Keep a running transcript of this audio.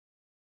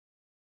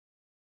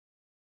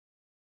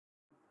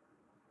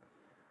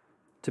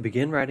To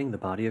begin writing the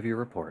body of your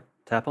report,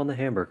 tap on the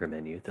hamburger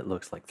menu that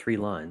looks like 3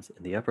 lines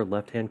in the upper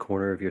left-hand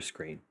corner of your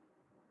screen.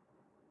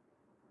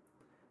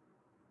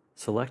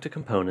 Select a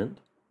component,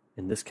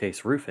 in this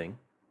case roofing,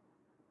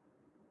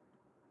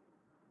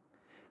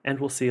 and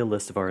we'll see a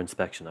list of our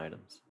inspection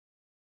items.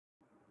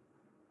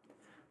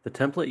 The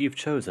template you've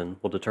chosen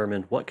will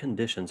determine what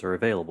conditions are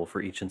available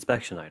for each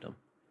inspection item.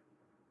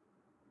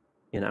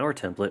 In our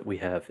template, we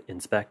have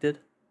inspected,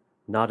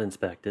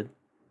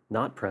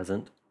 not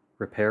present,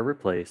 repair,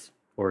 replace,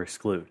 or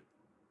exclude.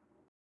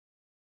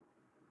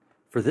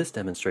 For this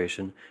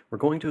demonstration, we're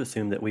going to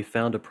assume that we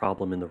found a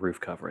problem in the roof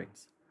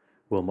coverings.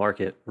 We'll mark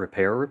it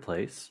repair or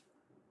replace,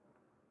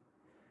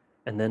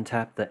 and then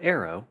tap the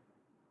arrow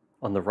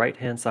on the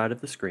right-hand side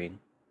of the screen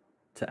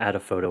to add a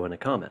photo and a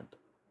comment.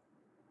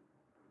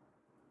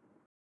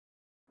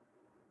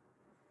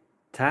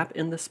 Tap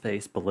in the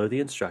space below the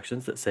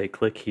instructions that say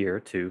click here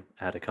to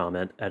add a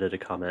comment, edit a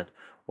comment,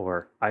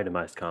 or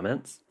itemize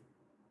comments,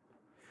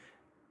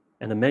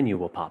 and a menu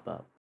will pop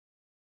up.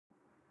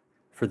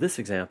 For this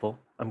example,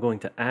 I'm going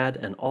to add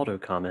an auto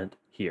comment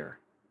here.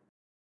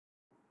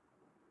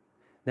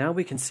 Now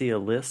we can see a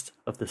list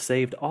of the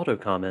saved auto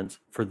comments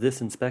for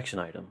this inspection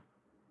item.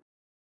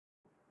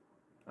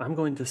 I'm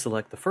going to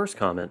select the first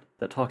comment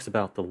that talks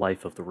about the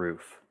life of the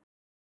roof.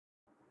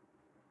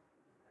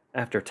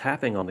 After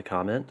tapping on the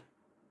comment,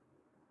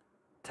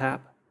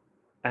 tap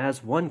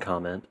As One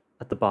Comment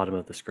at the bottom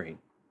of the screen.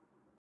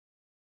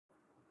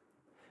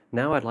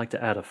 Now I'd like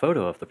to add a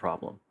photo of the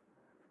problem.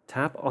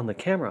 Tap on the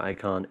camera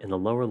icon in the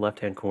lower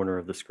left-hand corner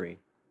of the screen.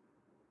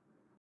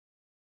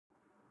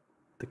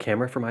 The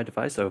camera for my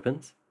device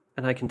opens,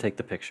 and I can take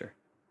the picture.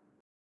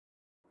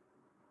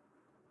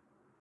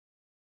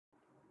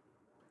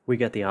 We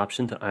get the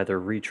option to either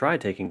retry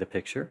taking the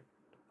picture,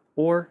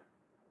 or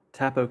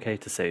tap OK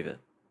to save it.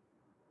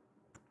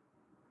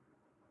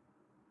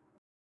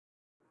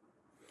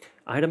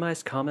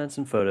 Itemized comments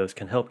and photos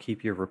can help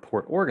keep your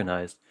report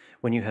organized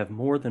when you have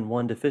more than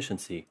one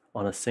deficiency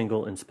on a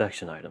single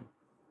inspection item.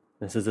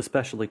 This is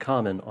especially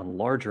common on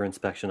larger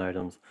inspection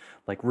items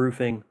like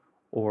roofing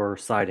or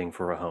siding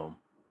for a home.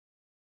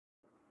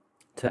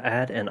 To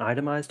add an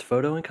itemized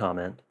photo and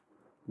comment,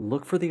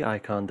 look for the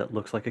icon that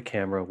looks like a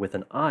camera with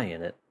an eye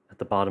in it at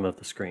the bottom of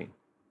the screen.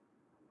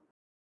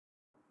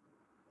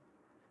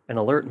 An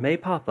alert may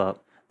pop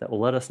up that will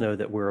let us know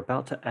that we're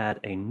about to add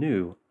a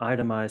new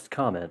itemized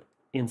comment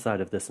inside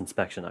of this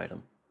inspection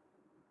item.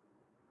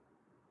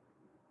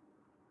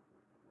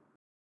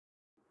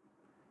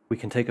 We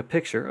can take a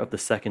picture of the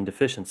second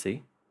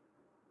deficiency,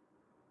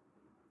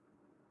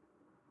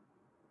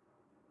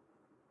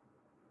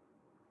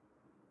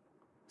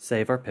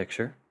 save our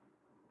picture,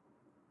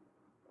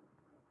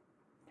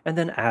 and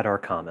then add our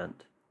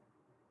comment.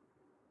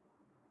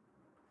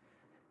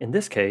 In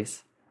this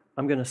case,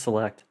 I'm going to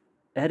select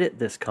Edit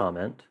this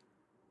comment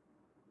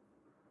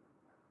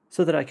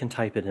so that I can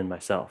type it in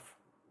myself.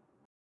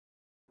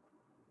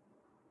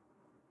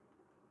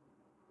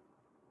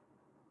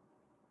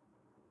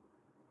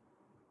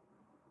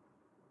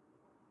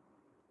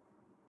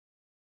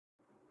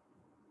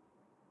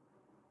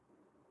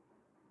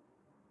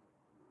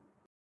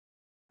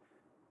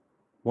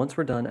 Once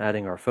we're done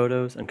adding our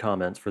photos and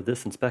comments for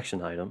this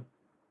inspection item,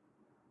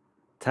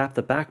 tap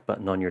the back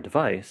button on your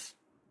device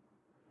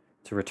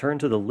to return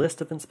to the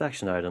list of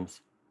inspection items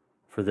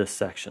for this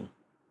section.